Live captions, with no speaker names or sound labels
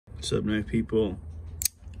What's up, knife people?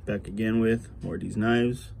 Back again with more of these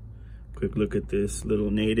knives. Quick look at this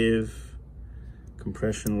little native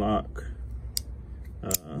compression lock,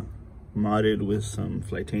 modded with some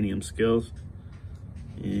titanium scales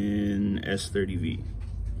in S30V.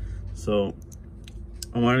 So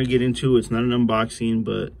I wanted to get into, it's not an unboxing,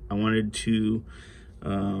 but I wanted to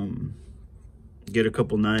get a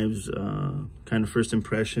couple knives, kind of first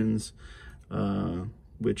impressions,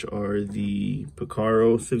 which are the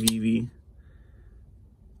Picaro CIVIVI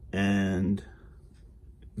and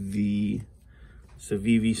the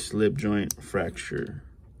CIVIVI slip joint fracture.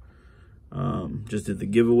 Just did the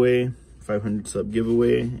giveaway, 500 sub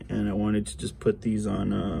giveaway, and I wanted to just put these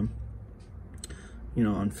on, you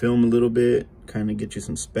know, on film a little bit, kind of get you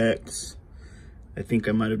some specs. I think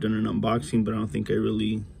I might have done an unboxing, but I don't think I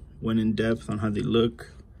really went in depth on how they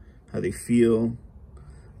look, how they feel,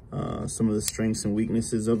 some of the strengths and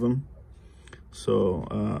weaknesses of them. So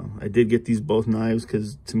I did get these both knives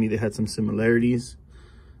because to me they had some similarities.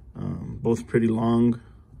 Both pretty long.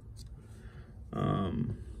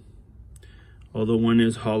 Although one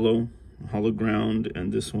is hollow ground,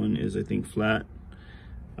 and this one is, I think, flat.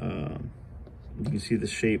 You can see the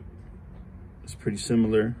shape is pretty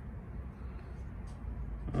similar.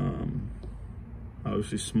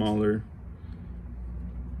 Obviously smaller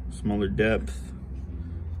depth.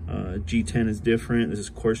 G10 is different. This is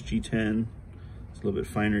coarse G10. It's a little bit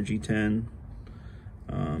finer G10.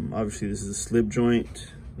 Obviously this is a slip joint.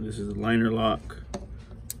 This is a liner lock.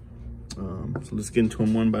 So let's get into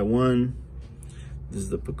them one by one. This is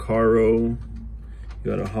the Picaro.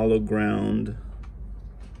 You got a hollow ground,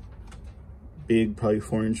 big, probably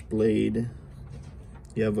 4-inch blade.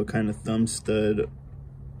 You have a kind of thumb stud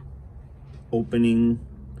opening,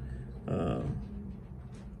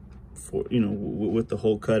 for, you know, with the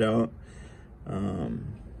hole cut out.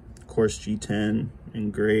 Coarse G10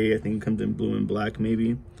 in gray. I think it comes in blue and black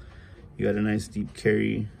maybe. You got a nice deep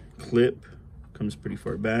carry clip, comes pretty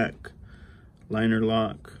far back. Liner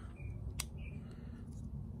lock.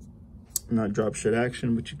 Not drop shut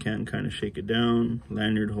action, but you can kind of shake it down.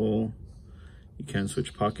 Lanyard hole. You can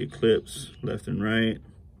switch pocket clips left and right.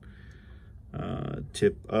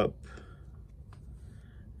 Tip up.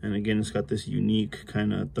 And again, it's got this unique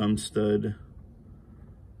kind of thumb stud.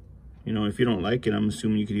 You know, if you don't like it, I'm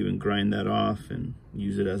assuming you could even grind that off and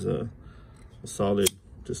use it as a solid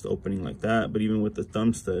just opening like that. But even with the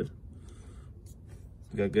thumb stud,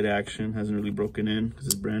 it's got good action. Hasn't really broken in because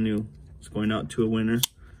it's brand new. It's going out to a winner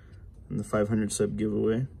in the 500 sub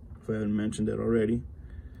giveaway, if I haven't mentioned that already.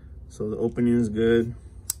 So the opening is good.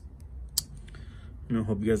 You know,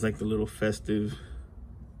 hope you guys like the little festive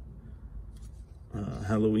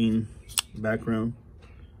Halloween background.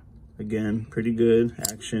 Again, pretty good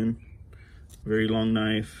action. Very long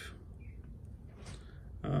knife.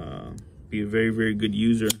 Be a very, very good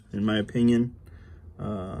user, in my opinion.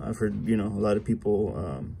 I've heard, you know, a lot of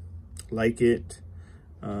people like it.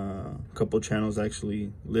 A couple channels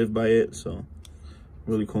actually live by it, so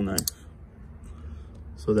really cool knife.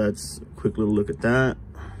 So that's a quick little look at that.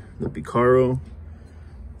 The Picaro.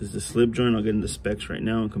 This is the slip joint. I'll get into specs right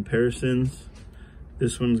now and comparisons.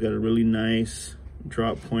 This one's got a really nice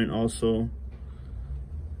drop point also,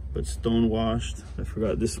 but stone washed. I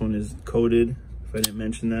forgot this one is coated, if I didn't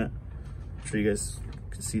mention that. I'm sure you guys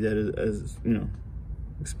can see that as you know,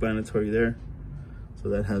 explanatory there. So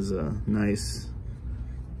that has a nice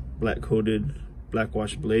black coated, black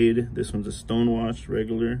wash blade. This one's a stone washed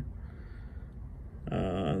regular.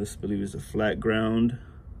 This I believe is a flat ground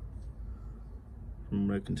from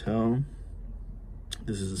what I can tell.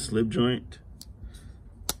 This is a slip joint.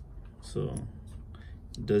 So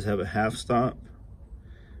it does have a half stop,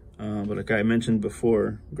 but like I mentioned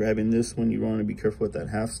before, grabbing this one, you want to be careful with that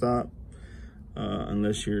half stop,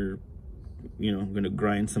 unless you're, you know, going to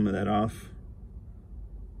grind some of that off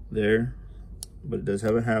there. But it does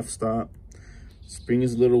have a half stop. Spring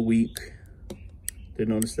is a little weak. Did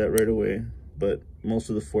notice that right away, but most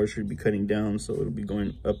of the force should be cutting down, so it'll be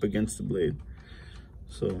going up against the blade.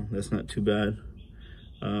 So that's not too bad.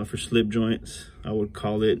 For slip joints, I would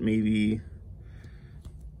call it maybe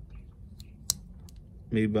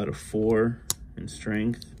about a 4 in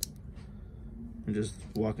strength, and just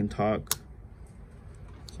walk and talk.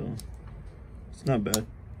 So it's not bad.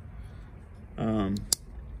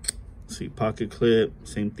 See, pocket clip,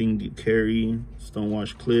 same thing, deep carry, stone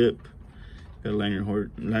wash clip, got a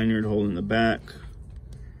lanyard hole in the back.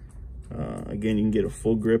 Again, you can get a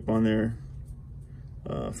full grip on there.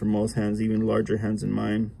 For most hands, even larger hands than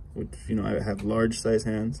mine, which, you know, I have large size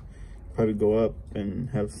hands, probably go up and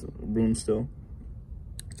have some room still.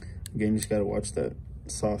 Again, you just got to watch that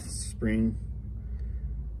soft spring.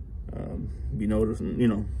 be noticing, you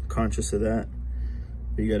know, conscious of that.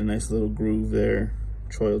 But you got a nice little groove there,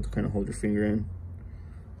 choil to kind of hold your finger in.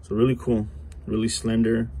 So really cool, really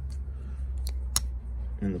slender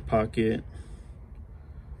in the pocket,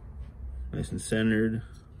 nice and centered.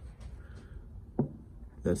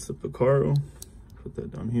 That's the Picaro. Put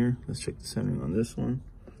that down here. Let's check the centering on this one,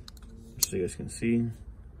 so you guys can see.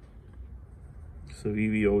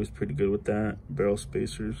 CIVIVI always pretty good with that. Barrel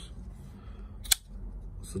spacers.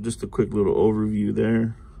 So just a quick little overview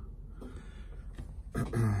there.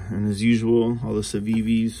 And as usual, all the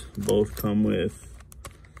CIVIVIs both come with,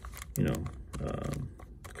 you know,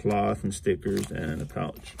 cloth and stickers and a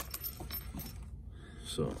pouch.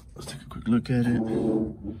 So let's take a quick look at it.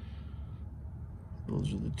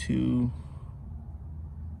 Those are the two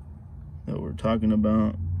that we're talking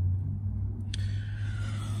about.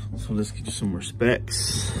 So let's get you some more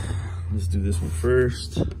specs. Let's do this one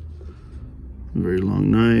first. Very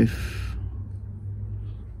long knife.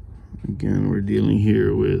 Again, we're dealing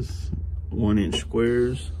here with 1-inch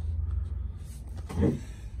squares.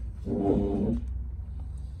 So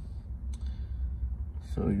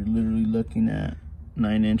you're literally looking at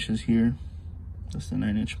 9 inches here. That's the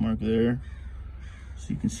 9-inch mark there. So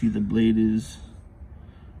you can see the blade is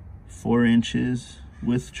 4 inches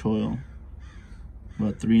with choil,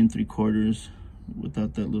 about 3 3/4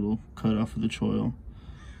 without that little cut off of the choil.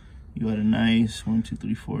 You got a nice 1, 2,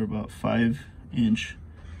 3, 4, about 5-inch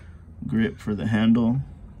grip for the handle,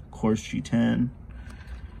 coarse G10.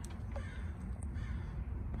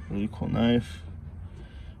 Really cool knife.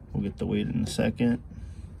 We'll get the weight in a second.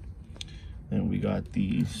 Then we got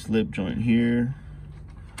the slip joint here,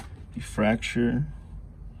 the fracture.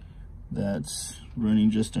 That's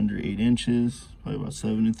running just under 8 inches, probably about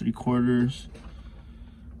 7 3/4.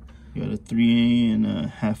 You got a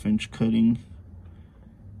 3.5 inch cutting,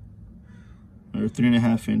 or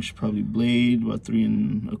 3.5 inch probably blade, about 3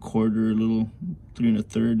 1/4, a little 3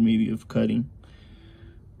 1/3 maybe of cutting.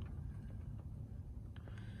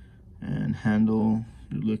 And handle,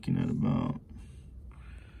 you're looking at about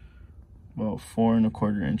 4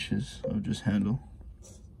 1/4 inches of just handle.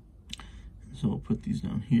 So we'll put these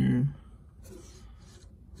down here.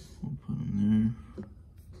 We'll put them there.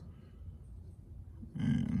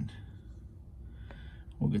 And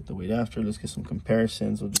we'll get the weight after. Let's get some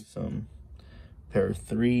comparisons. We'll do some pair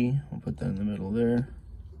 3. We'll put that in the middle there.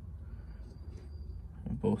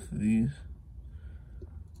 And both of these.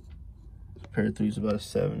 Pair 3 is about a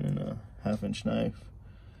 7.5 inch knife.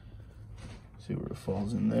 See where it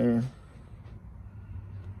falls in there.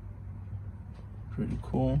 Pretty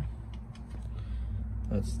cool.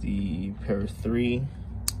 That's the pair 3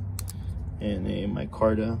 and a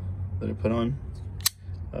micarta that I put on.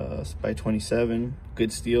 It's by 27,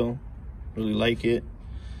 good steel, really like it.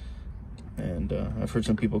 And I've heard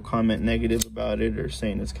some people comment negative about it, or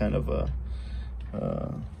saying it's kind of a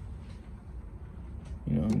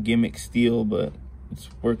you know, gimmick steel, but it's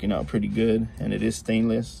working out pretty good. And it is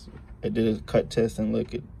stainless. I did a cut test and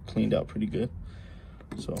look, it cleaned out pretty good.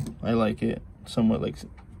 So I like it. Somewhat like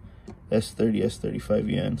S30, S35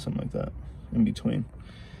 yen, something like that, in between.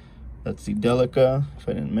 That's the Delica, if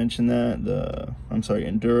I didn't mention that. The, I'm sorry,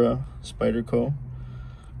 Endura Spyderco.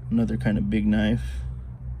 Another kind of big knife.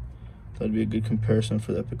 That'd be a good comparison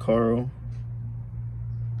for that Picaro.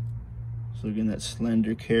 So again, that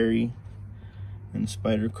slender carry in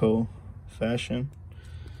Spyderco fashion.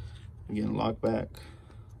 Again, lockback,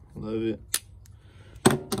 love it.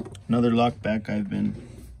 Another lockback I've been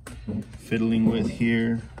fiddling with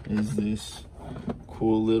here is this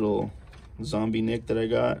cool little zombie nick that I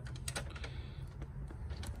got.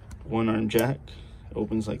 1-arm jack, it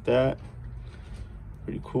opens like that,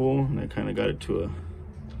 pretty cool. And I kind of got it to a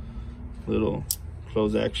little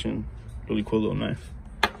close action, really cool little knife.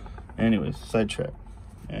 Anyways, sidetrack.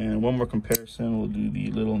 And one more comparison, we'll do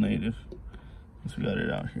the little native, since we got it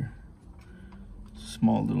out here.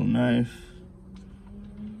 Small little knife,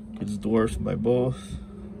 gets dwarfed by both.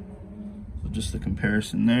 So just a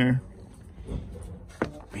comparison there.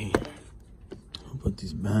 I'll put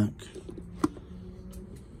these back.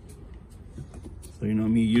 So you know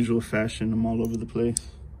me, usual fashion, I'm all over the place.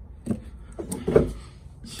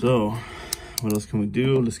 So what else can we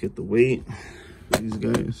do? Let's get the weight for these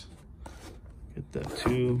guys. Get that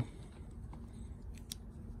too.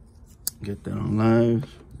 Get that on live.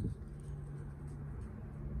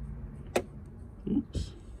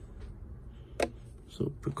 Oops.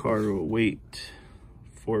 So Picaro weight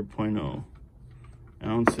 4.0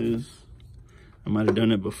 ounces. I might have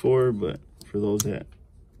done it before, but for those that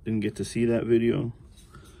didn't get to see that video.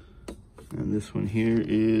 And this one here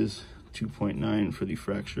is 2.9 for the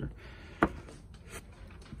fracture.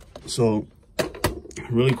 So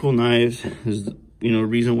really cool knives. There's, you know,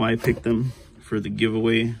 reason why I picked them for the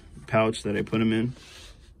giveaway pouch that I put them in.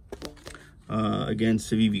 Again,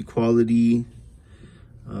 CIVIVI quality,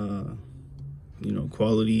 you know,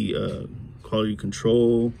 quality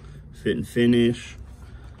control, fit and finish.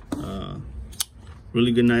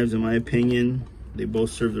 Really good knives in my opinion. They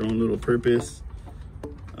both serve their own little purpose.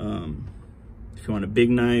 If you want a big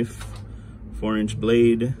knife, 4-inch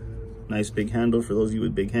blade, nice big handle for those of you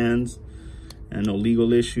with big hands, and no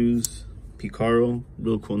legal issues. Picaro,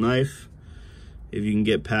 real cool knife. If you can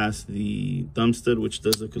get past the thumb stud, which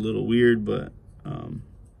does look a little weird, but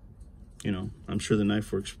you know, I'm sure the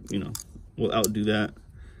knife works, you know, will outdo that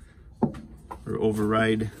or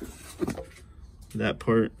override that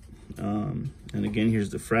part. And again, here's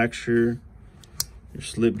the fracture, your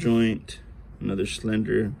slip joint, another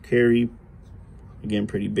slender carry, again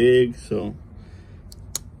pretty big. So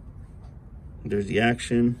there's the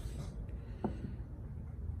action,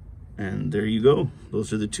 and there you go.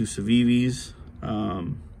 Those are the two CIVIVIs,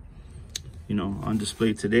 you know, on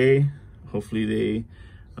display today. Hopefully they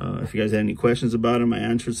if you guys had any questions about them, I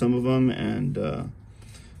answered some of them, and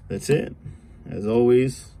that's it. As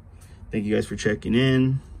always, thank you guys for checking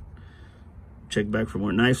in. Check back for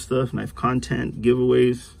more knife stuff, knife content,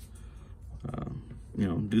 giveaways. You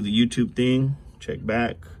know, do the YouTube thing. Check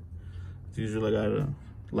back. As usual, I got a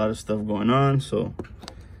lot of stuff going on. So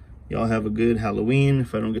y'all have a good Halloween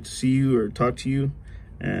if I don't get to see you or talk to you.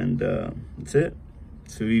 And that's it.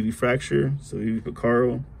 CIVIVI Fracture, CIVIVI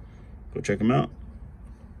Picaro. Go check them out.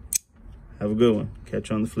 Have a good one. Catch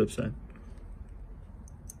you on the flip side.